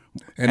 And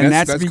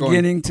that's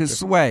beginning to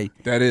sway.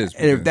 That is.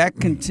 And if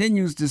that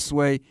continues to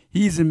sway,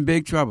 he's in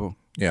big trouble.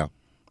 Yeah.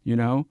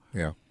 Yeah.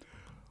 Yeah.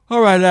 All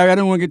right, Larry, I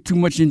don't want to get too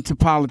much into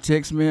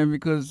politics, man,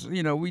 because,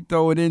 we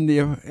throw it in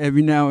there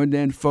every now and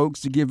then,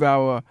 folks, to give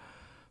our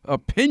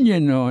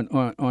opinion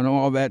on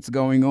all that's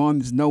going on.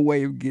 There's no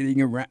way of getting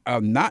around,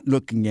 not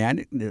looking at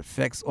it. It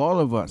affects all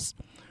of us.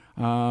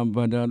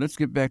 But let's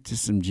get back to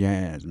some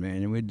jazz,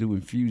 man. And we're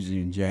doing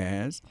fusion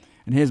jazz.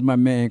 And here's my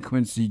man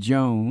Quincy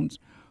Jones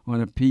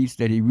on a piece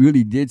that he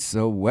really did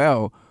so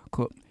well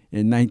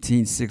in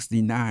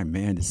 1969.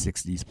 Man, the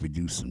 60s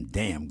produced some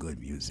damn good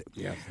music.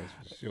 Yes, that's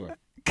for sure.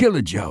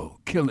 Killer Joe.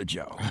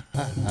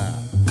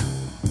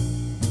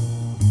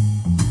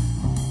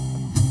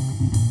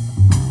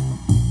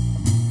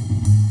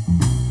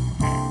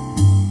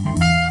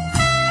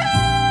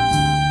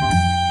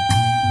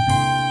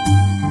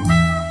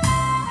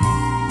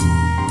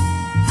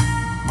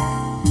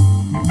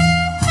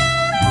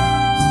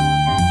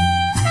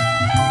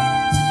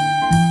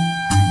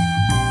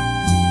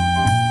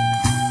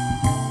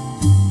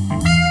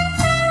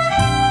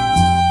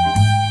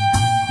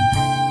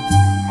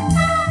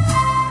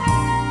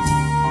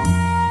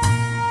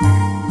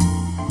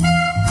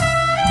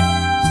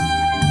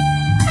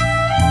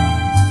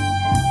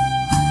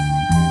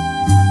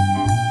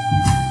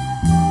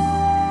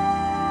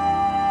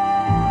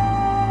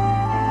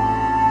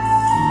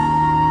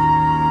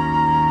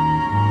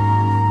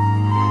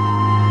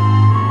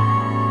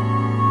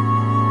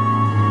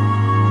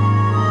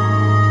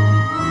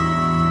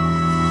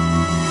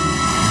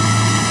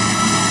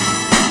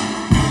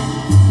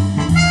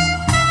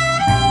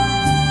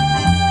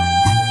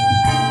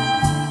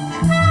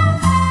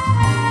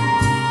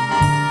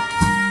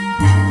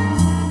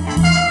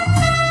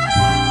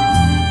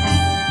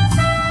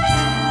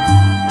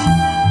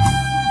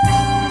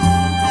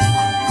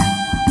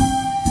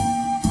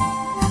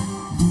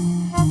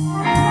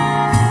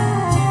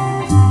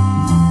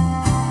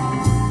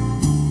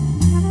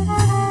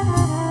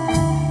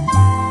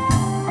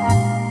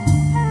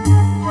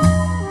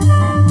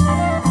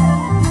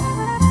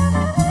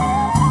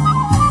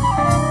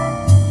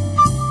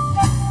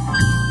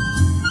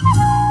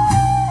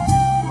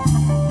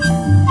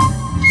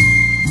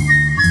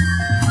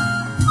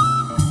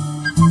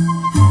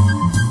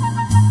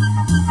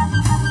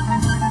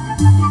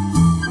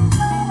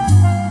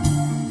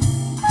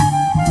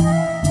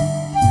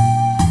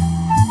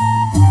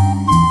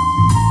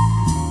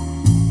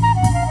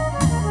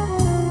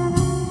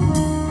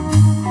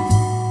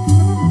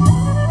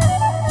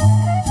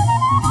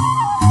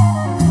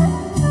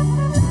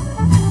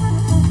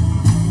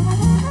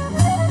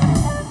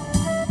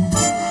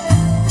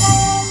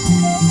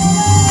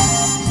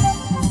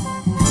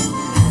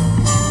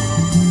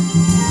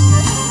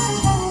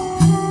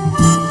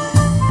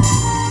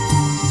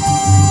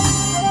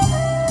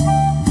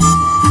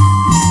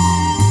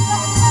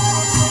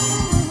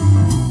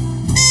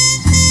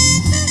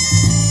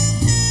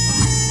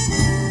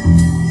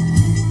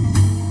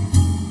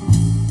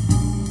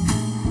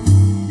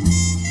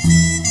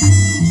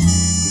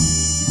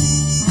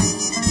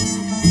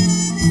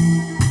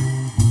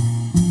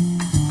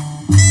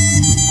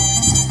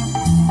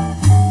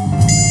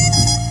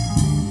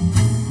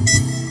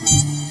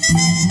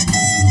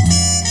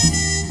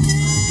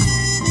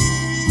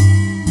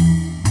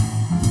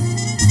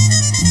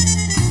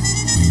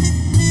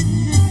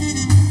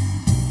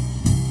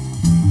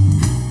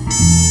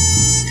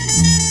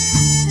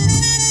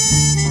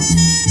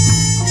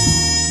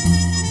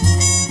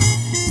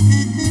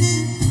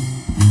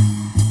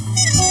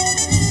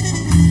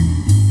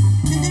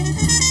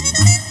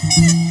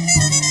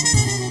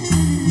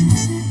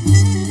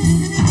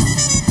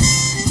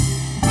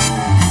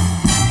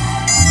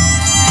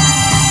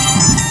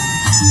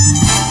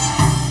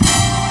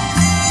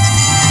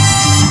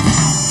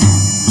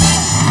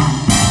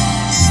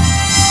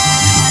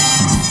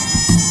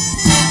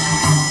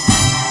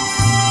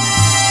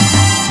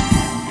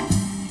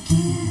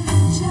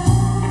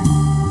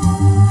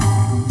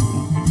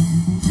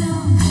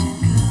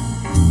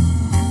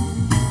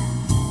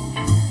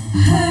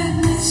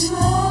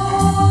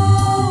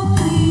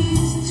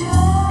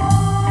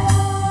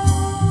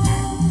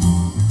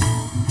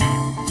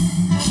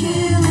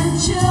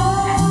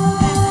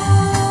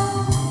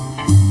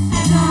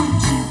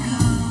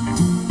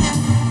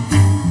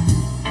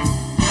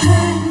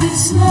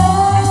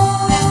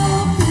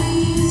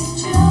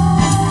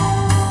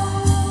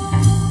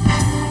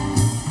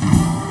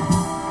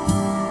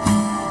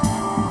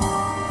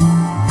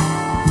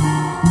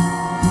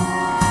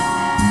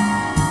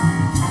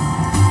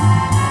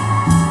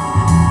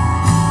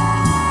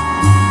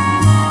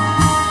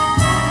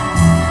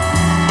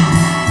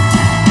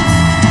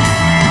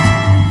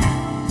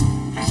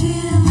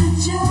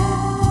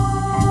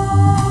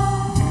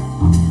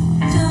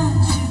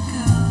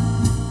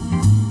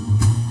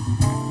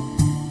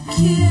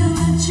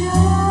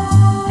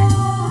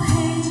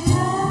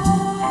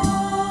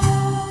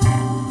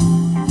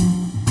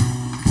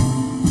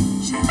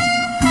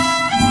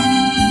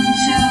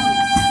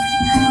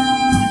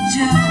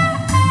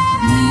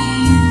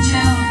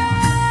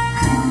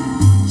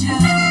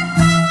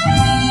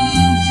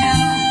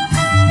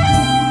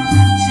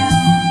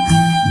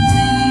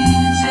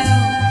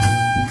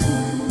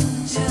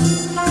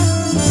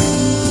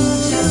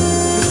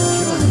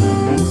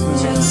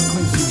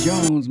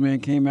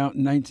 came out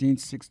in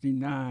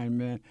 1969,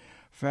 man.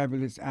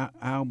 Fabulous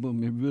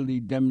album. It really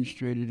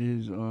demonstrated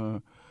his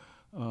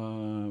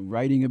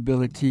writing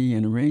ability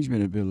and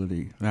arrangement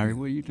ability. Larry,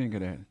 what do you think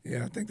of that?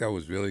 Yeah, I think that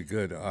was really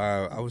good.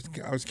 I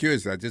was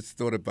curious. I just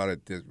thought about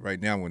it right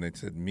now when they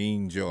said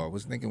Mean Joe. I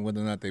was thinking whether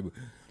or not they were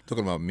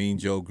talking about Mean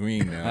Joe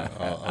Green,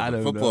 of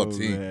the football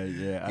team. Man.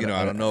 Yeah,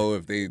 I don't know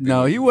if they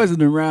no, he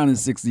wasn't around in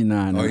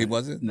 '69. Oh, he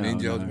wasn't? No, Mean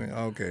Joe no. Green?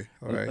 Oh, okay,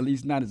 all right. At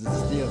least not as a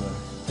Steeler.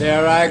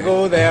 There I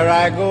go, there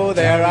I go,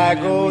 there I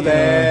go,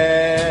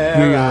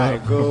 there I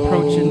go.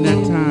 Approaching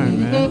that time,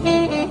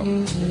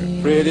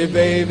 man. Pretty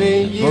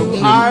baby, you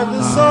Folks, are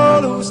the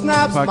soul who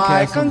snaps my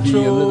podcast will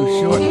be a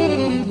little short.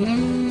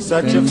 control.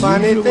 Such a than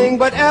funny usual. thing,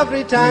 but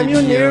every time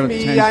you're Maybe, near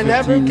me, 10, I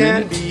never 15 can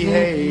minutes.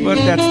 behave. But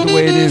that's the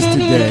way it is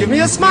today. Give me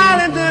a smile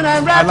and then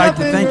I'm wrapped I'd like up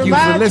to in thank you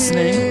for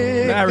listening.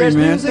 romantic. Larry, There's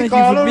man, music thank you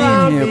all for being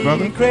around here, me,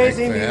 brother. Crazy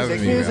Thanks for having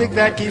music, me, music man.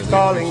 that keeps Really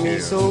calling me appreciate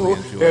it. so Really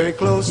enjoy very it.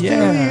 close to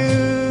Yeah,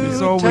 you.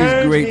 it's always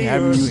Turns great me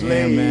having your you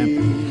here, man.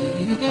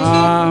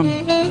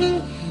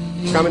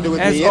 Come and do with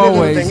As me any little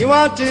always, thing you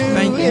want to.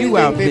 thank you Anything,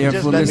 out baby, there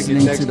just for let me get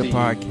listening next to the you.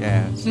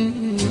 podcast.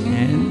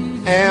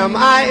 And Am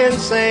I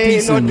insane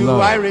Peace or and do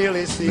love. I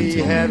really see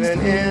Until next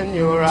heaven in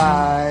your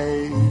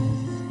eyes?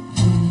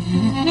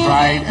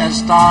 Bright as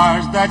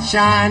stars that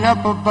shine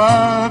up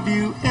above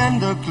you in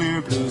the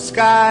clear blue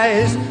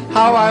skies.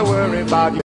 How I worry about you.